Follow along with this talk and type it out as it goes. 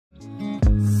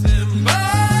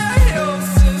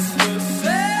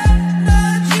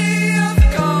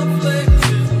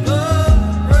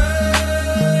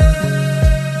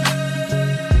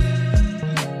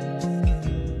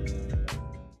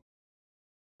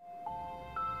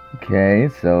Okay,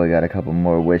 so we got a couple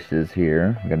more wishes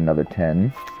here. We got another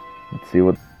 10. Let's see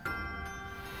what...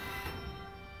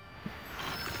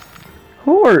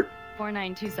 Who are...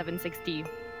 492760,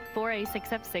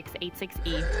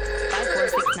 4A6F686E,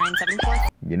 546974.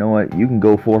 You know what? You can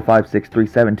go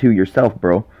 456372 yourself,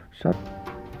 bro. Shut...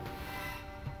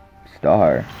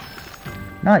 Star.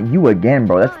 Not you again,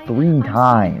 bro. That's 3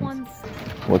 times.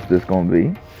 What's this gonna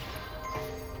be?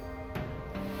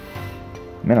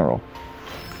 Mineral.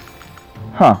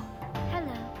 Huh.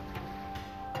 Hello.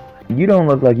 You don't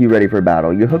look like you ready for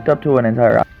battle. You hooked up to an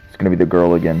entire... It's gonna be the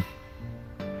girl again.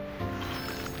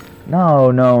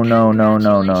 No,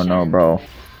 bro.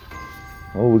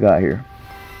 What we got here?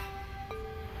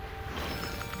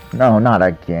 No, not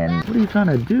again. What are you trying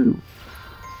to do?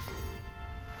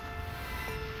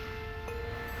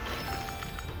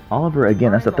 Oliver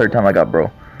again. That's the 3rd time I got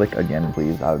bro. Click again,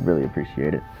 please. I would really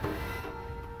appreciate it.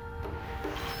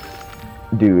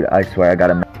 Dude, I swear I got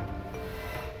him.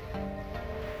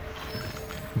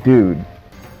 Dude.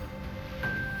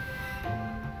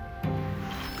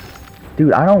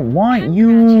 Dude, I don't want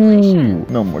you.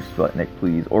 No more Sputnik,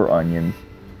 please, or onions.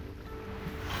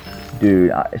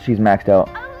 Dude, she's maxed out.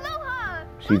 Aloha!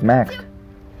 She's maxed.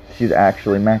 She's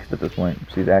actually maxed at this point.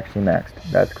 She's actually maxed.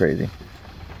 That's crazy.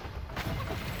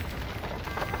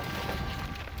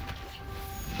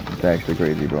 It's actually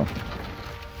crazy, bro.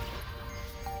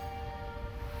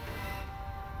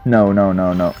 No.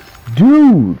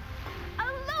 Dude!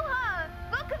 Aloha!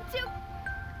 Welcome to...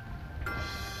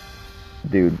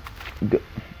 Dude.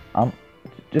 I'm...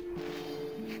 Just...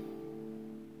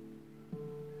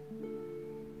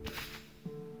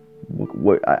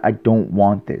 What? I don't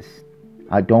want this.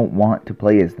 I don't want to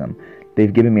play as them.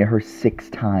 They've given me her 6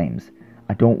 times.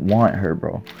 I don't want her,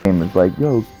 bro. Game is like,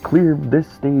 yo, clear this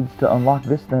stage to unlock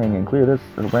this thing and clear this.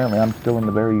 And apparently, I'm still in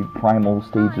the very primal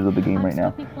stages of the game right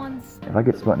now. If I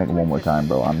get Sputnik one more time,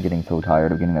 bro, I'm getting so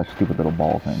tired of getting that stupid little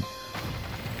ball thing.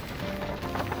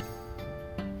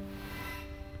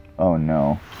 Oh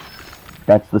no.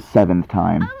 That's the 7th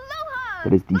time. Aloha!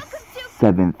 That is the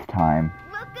 7th time.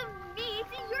 Welcome me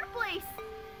to your place.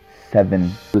 7.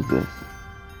 What is this?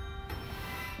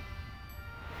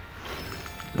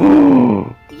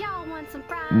 Y'all want some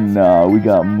fries? No, we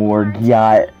got more.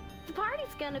 Yeah, The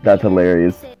party's gonna be that's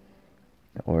hilarious.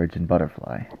 The origin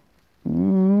butterfly.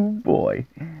 Ooh, boy.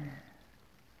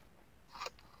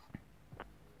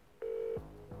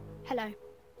 Hello.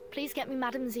 Please get me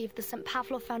Madam Z of the St.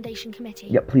 Pavlov Foundation Committee.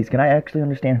 Yeah, please, can I actually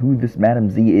understand who this Madam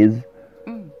Z is?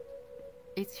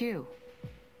 It's you.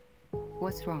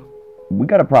 What's wrong? We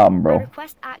got a problem, I bro.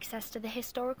 request access to the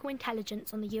historical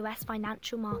intelligence on the US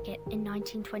financial market in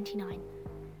 1929.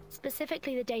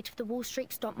 Specifically the date of the Wall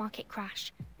Street stock market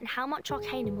crash, and how much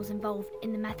Arcanum was involved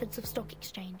in the methods of stock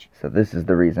exchange. So this is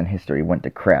the reason history went to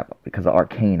crap, because of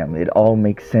Arcanum. It all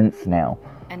makes sense now.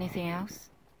 Anything else?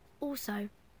 Also,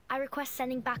 I request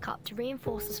sending backup to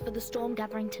reinforce us for the storm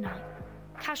gathering tonight.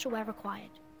 Casual where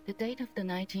required. The date of the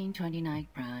 1929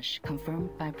 crash, confirmed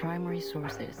by primary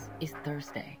sources, is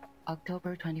Thursday,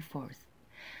 October 24th.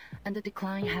 And the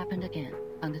decline happened again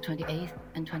on the 28th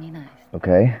and 29th.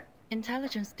 Okay.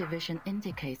 Intelligence Division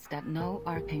indicates that no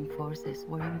arcane forces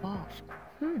were involved.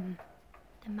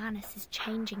 The Manus is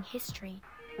changing history,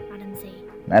 Madam Z.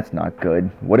 That's not good.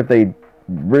 What if they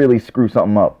really screw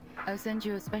something up? I'll send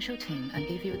you a special team and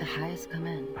give you the highest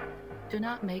command. Do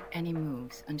not make any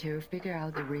moves until you figure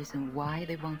out the reason why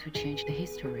they want to change the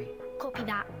history. Copy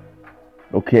that.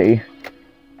 Okay.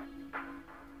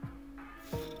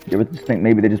 You ever just think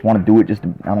maybe they just want to do it just to,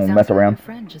 I don't know, Sounds mess like around? Your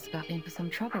friend just got into some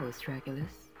trouble with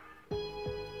Regulus.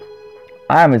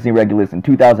 I haven't seen Regulus in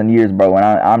 2,000 years, bro, and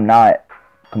I'm not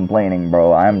complaining,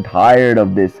 bro. I'm tired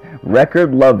of this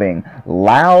record-loving,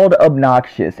 loud,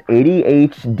 obnoxious,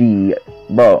 ADHD,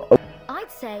 bro. I'd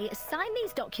say sign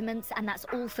these documents and that's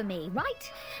all for me,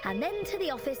 right? And then to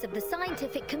the office of the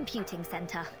Scientific Computing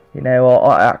Center. You know what,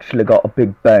 I actually got a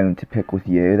big bone to pick with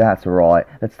you, that's right.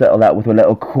 Let's settle that with a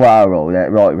little quarrel,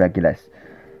 that right, Regulus?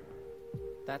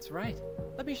 That's right.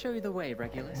 Let me show you the way,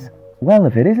 Regulus. Well,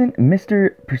 if it isn't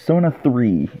Mr. Persona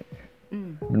 3.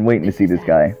 Been waiting to see this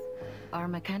guy. Our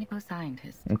mechanical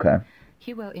scientist. Okay.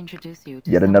 He will introduce you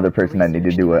to Yet some another of the person I need to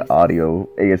research do an devices. audio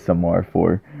ASMR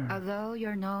for. Although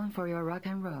you're known for your rock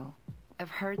and roll,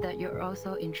 I've heard that you're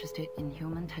also interested in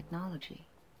human technology.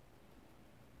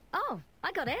 Oh,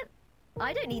 I got it.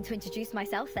 I don't need to introduce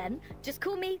myself then. Just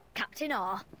call me Captain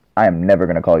R. I am never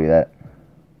gonna call you that.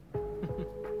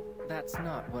 That's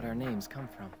not what our names come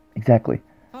from. Exactly.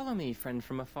 Follow me, friend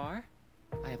from afar.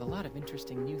 I have a lot of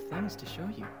interesting new things to show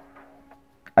you.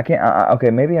 I can't, okay,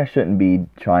 maybe I shouldn't be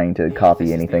trying to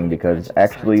copy anything because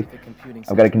actually, computing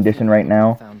I've got a center condition affiliated right with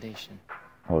now. the Foundation,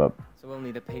 Hold up. so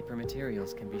only the paper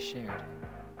materials can be shared.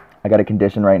 I got a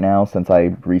condition right now since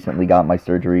I recently got my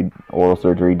surgery, oral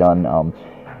surgery done.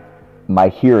 My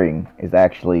hearing is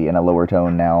actually in a lower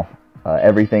tone now.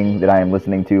 Everything that I am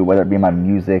listening to, whether it be my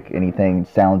music, anything,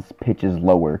 sounds pitches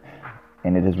lower.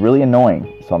 And it is really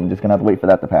annoying, so I'm just gonna have to wait for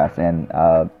that to pass. And,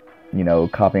 you know,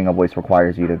 copying a voice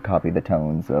requires you to copy the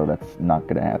tone, so that's not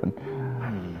gonna happen.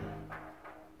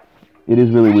 It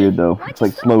is really weird, though. It's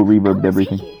like slow reverbed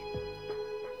everything.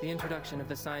 The introduction of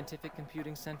the Scientific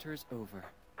Computing Center is over,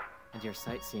 and your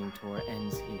sightseeing tour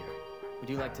ends here. Would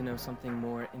you like to know something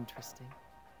more interesting?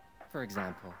 For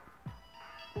example,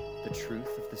 the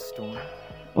truth of the storm?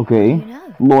 Okay.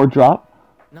 Lore drop.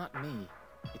 Not me.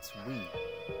 It's we.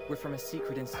 We're from a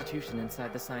secret institution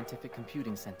inside the Scientific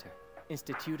Computing Center.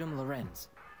 Institutum Lorenz.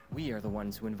 We are the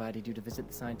ones who invited you to visit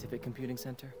the Scientific Computing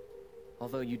Center.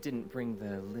 Although you didn't bring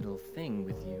the little thing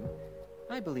with you,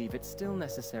 I believe it's still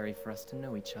necessary for us to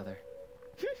know each other.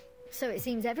 So it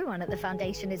seems everyone at the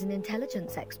Foundation is an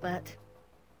intelligence expert.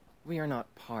 We are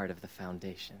not part of the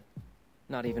Foundation.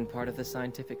 Not even part of the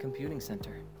Scientific Computing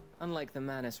Center. Unlike the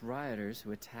Manus rioters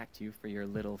who attacked you for your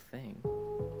little thing.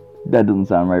 That doesn't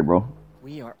sound right, bro.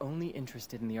 We are only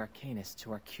interested in the Arcanists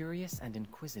who are curious and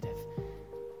inquisitive.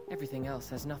 Everything else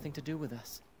has nothing to do with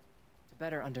us. To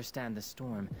better understand the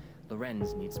storm,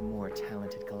 Lorenz needs more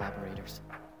talented collaborators.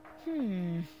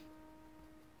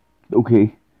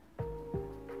 Okay.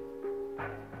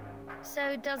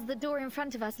 So does the door in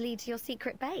front of us lead to your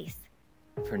secret base?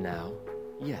 For now,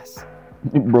 yes.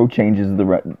 Bro changes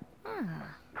the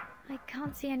I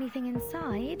can't see anything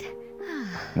inside.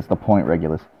 That's the point,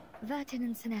 Regulus. Vertin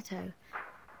and Sinetto,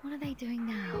 what are they doing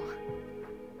now?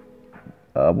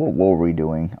 What were we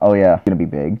doing? Oh yeah, it's gonna be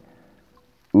big.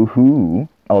 Ooh-hoo.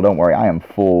 Oh, don't worry, I am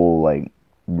full, like,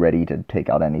 ready to take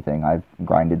out anything. I've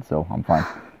grinded, so I'm fine.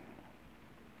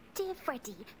 Dear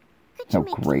Freddy, could you Oh,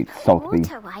 make great. it Saltby.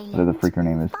 Water Island Whatever the freak her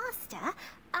name is. faster?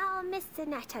 Our Mr.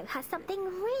 Netto has something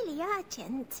really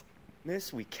urgent.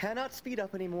 Miss, we cannot speed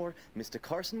up anymore. Mr.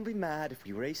 Carson will be mad if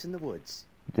we race in the woods.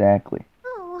 Exactly.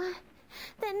 Oh,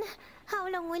 then how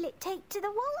long will it take to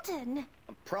the Walden?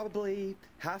 Probably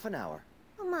half an hour.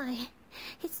 Oh my,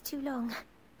 it's too long.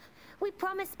 We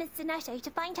promised Mr. Netto to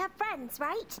find her friends,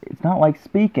 right? It's not like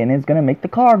speaking is gonna make the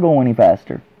car go any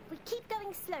faster. We keep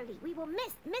going slowly. We will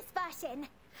miss Vertin.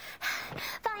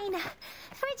 Fine.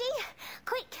 Freddy,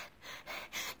 quick.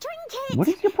 Drink it. What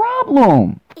is your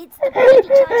problem? It's the baby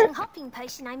charging hopping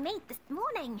potion I made this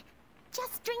morning.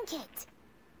 Just drink it.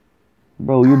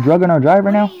 Bro, you're drugging our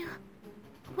driver now?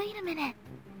 Wait a minute.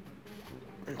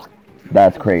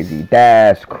 That's crazy.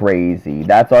 That's crazy.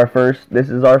 This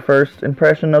is our first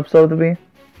impression of Sotheby?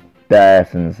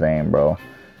 That's insane, bro.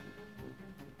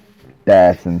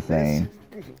 That's insane.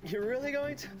 You're really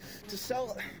going to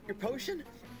sell your potion?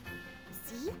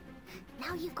 See?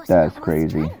 Now you've got That's a lot more crazy.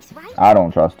 strength, right? I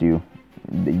don't trust you.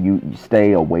 You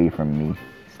stay away from me.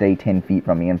 Stay 10 feet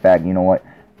from me. In fact, you know what?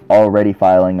 Already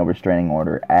filing a restraining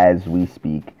order as we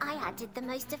speak. I added the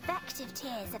most effective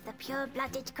tears of the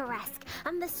pure-blooded Karesk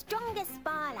and the strongest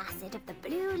bile acid of the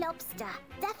blue lobster.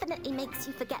 Definitely makes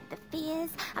you forget the fears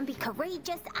and be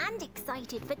courageous and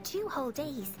excited for 2 whole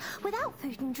days without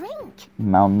food and drink.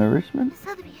 Malnourishment?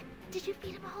 Sotheby, did you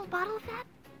feed him a whole bottle of that?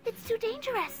 It's too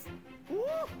dangerous.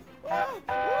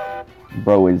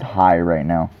 Bro is high right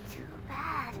now. Too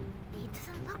bad. He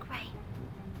doesn't look right.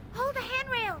 Hold the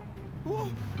handrail.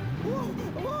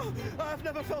 I've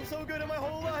never felt so good in my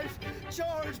whole life.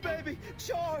 Charge, baby,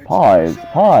 charge. Pause,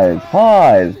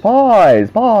 pause.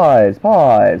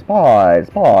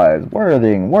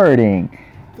 Wording.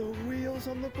 The wheels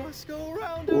on the bus go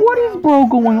round. What is bro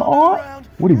going on?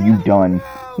 What have you done?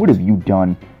 What have you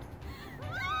done?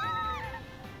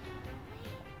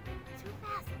 Too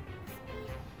fast.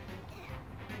 Speed.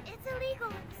 It's illegal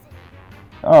in the city.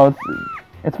 Oh,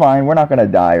 it's fine. We're not gonna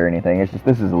die or anything. It's just,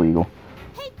 this is illegal.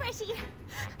 Hey, Freddy!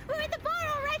 We're at the bar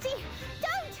already!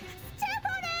 Don't step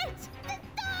on it!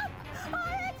 Stop!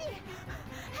 Already!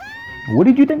 Help! What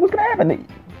did you think was gonna happen?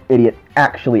 Idiot.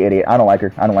 Actually idiot. I don't like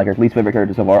her. Least favorite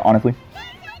character so far, honestly.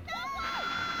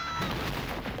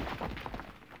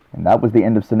 And that was the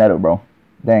end of Sinetto, bro.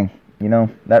 Dang. You know,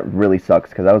 that really sucks,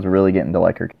 because I was really getting to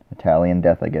like her. Italian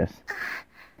death, I guess.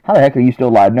 How the heck are you still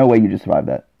alive? No way you just survived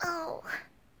that. Oh,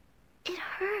 it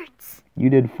hurts. You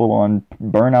did full-on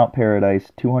burnout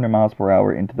paradise, 200 miles per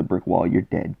hour into the brick wall. You're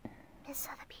dead.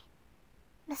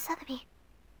 Miss Sotheby,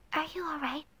 are you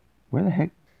alright? Where the heck?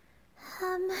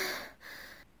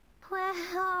 Where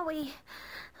are we?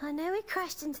 I know we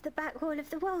crashed into the back wall of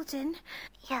the Walden.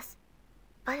 Yes,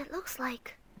 but it looks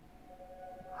like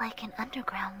Like an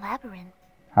underground labyrinth.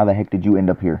 How the heck did you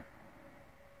end up here?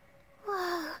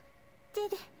 Whoa.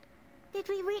 Did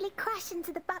we really crash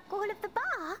into the back wall of the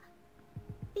bar?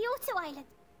 The auto island.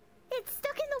 It's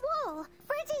stuck in the wall.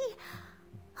 Freddy!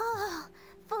 Oh,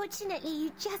 fortunately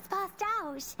you just passed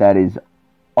out. That is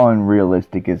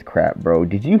unrealistic as crap, bro.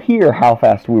 Did you hear how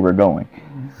fast we were going?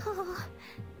 Oh,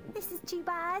 this is too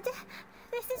bad.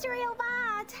 This is real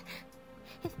bad.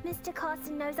 If Mr.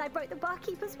 Carson knows I broke the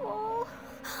barkeeper's wall.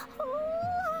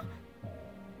 Oh.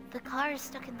 The car is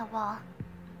stuck in the wall.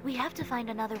 We have to find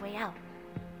another way out.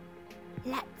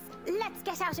 Let's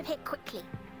get out of here quickly.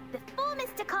 Before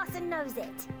Mr. Carson knows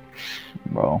it.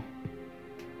 Bro.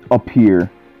 Up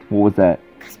here. What was that?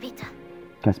 Caspita.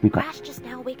 Crash just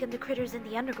now awakened the critters in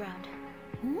the underground.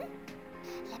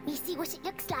 Let me see what it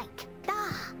looks like.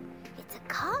 Ah, it's a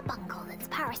carbuncle that's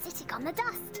parasitic on the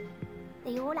dust.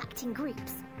 They all act in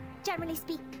groups. Generally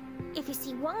speaking, if you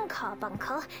see one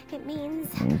carbuncle, it means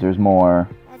there's more.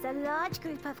 There's a large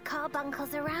group of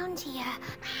carbuncles around here.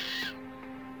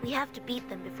 We have to beat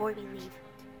them before we leave.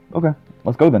 Okay,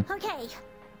 let's go then. Okay,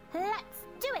 let's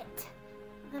do it.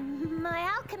 My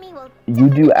alchemy will You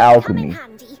do alchemy. come in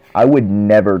handy. I would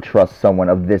never trust someone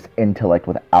of this intellect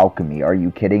with alchemy. Are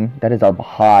you kidding? That is a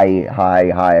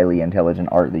highly intelligent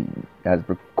art that has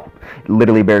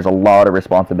literally bears a lot of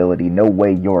responsibility. No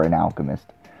way you're an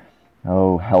alchemist.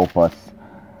 Oh, help us.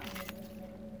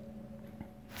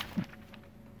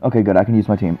 Okay, good. I can use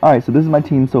my team. Alright, so this is my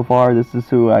team so far. This is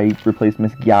who I replaced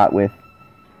Miss Gyat with.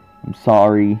 I'm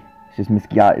sorry. It's just Miss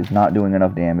Gyat is not doing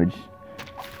enough damage.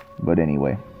 But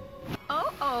anyway.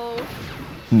 Oh.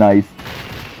 Nice.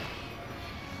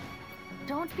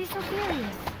 Don't be so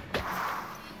furious.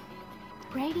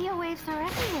 Radio waves are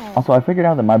everywhere. Also, I figured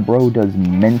out that my bro does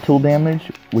mental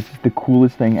damage, which is the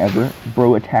coolest thing ever.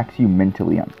 Bro attacks you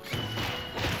mentally. I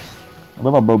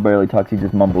love how bro barely talks, he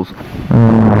just mumbles.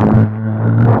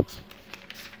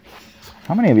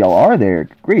 How many of y'all are there?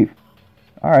 Grief.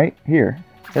 Alright, here.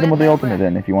 Hit him with the ultimate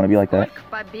then, if you want to be like that.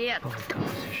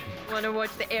 Wanna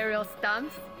watch the aerial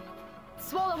stunts?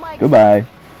 Swallow my... Goodbye.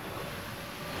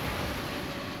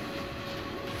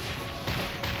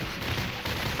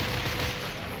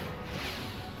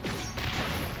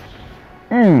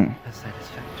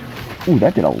 Ooh,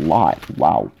 that did a lot.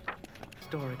 Wow.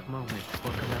 Historic moment for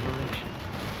commemoration.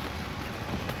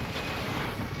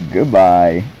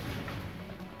 Goodbye.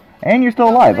 And you're still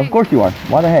alive. Of course you are.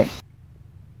 Why the heck?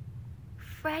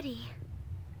 Freddy.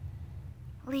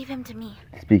 Leave him to me.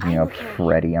 Speaking of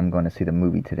Freddy, I'm going to see the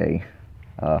movie today.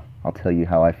 I'll tell you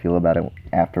how I feel about it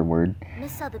afterward.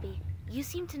 Miss Sotheby, you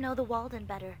seem to know the Walden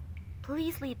better.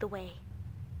 Please lead the way.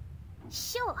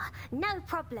 Sure, no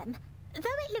problem.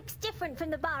 Though it looks different from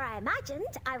the bar I imagined,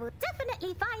 I will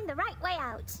definitely find the right way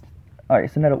out.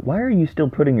 Alright, so Netta, why are you still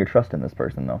putting your trust in this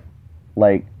person, though?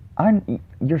 Like,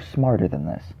 you're smarter than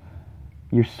this.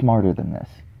 You're smarter than this.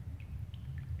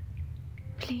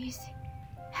 Please,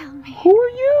 help me. Who are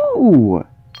you?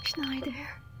 Schneider.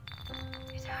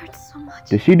 It hurts so much.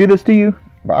 Did she do this to you?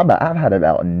 Bro, I've had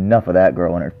about enough of that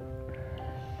girl in her.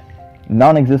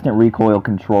 Non-existent recoil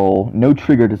control, no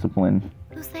trigger discipline.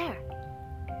 Who's there?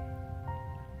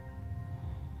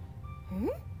 Who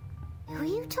are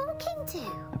you talking to?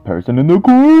 The person in the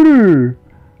corner.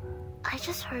 I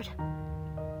just heard.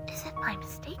 Is it my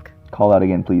mistake? Call that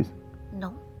again, please.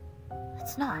 No,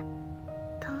 it's not.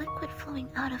 The liquid flowing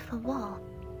out of the wall.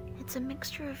 It's a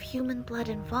mixture of human blood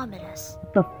and vomitus.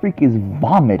 What the freak is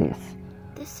vomitus?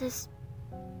 This is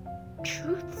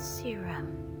truth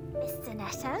serum. Mr.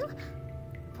 Netto?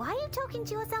 Why are you talking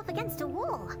to yourself against a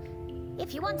wall?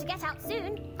 If you want to get out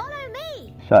soon, follow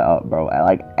me! Shut up, bro.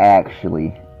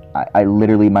 Actually, I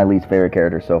literally my least favorite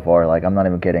character so far. Like, I'm not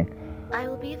even kidding. I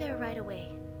will be there right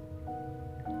away.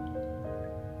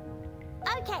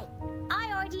 Okay,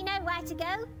 I already know where to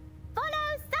go.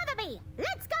 Follow Sotheby!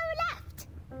 Let's go left!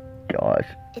 Gosh.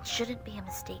 It shouldn't be a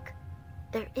mistake.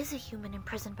 There is a human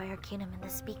imprisoned by Arcanum in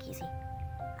this speakeasy.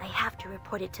 I have to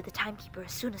report it to the timekeeper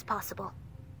as soon as possible.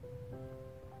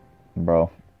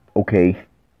 Bro. Okay.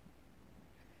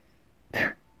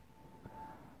 I'm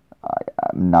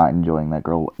not enjoying that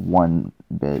girl one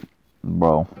bit,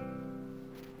 bro.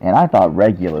 And I thought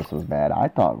Regulus was bad.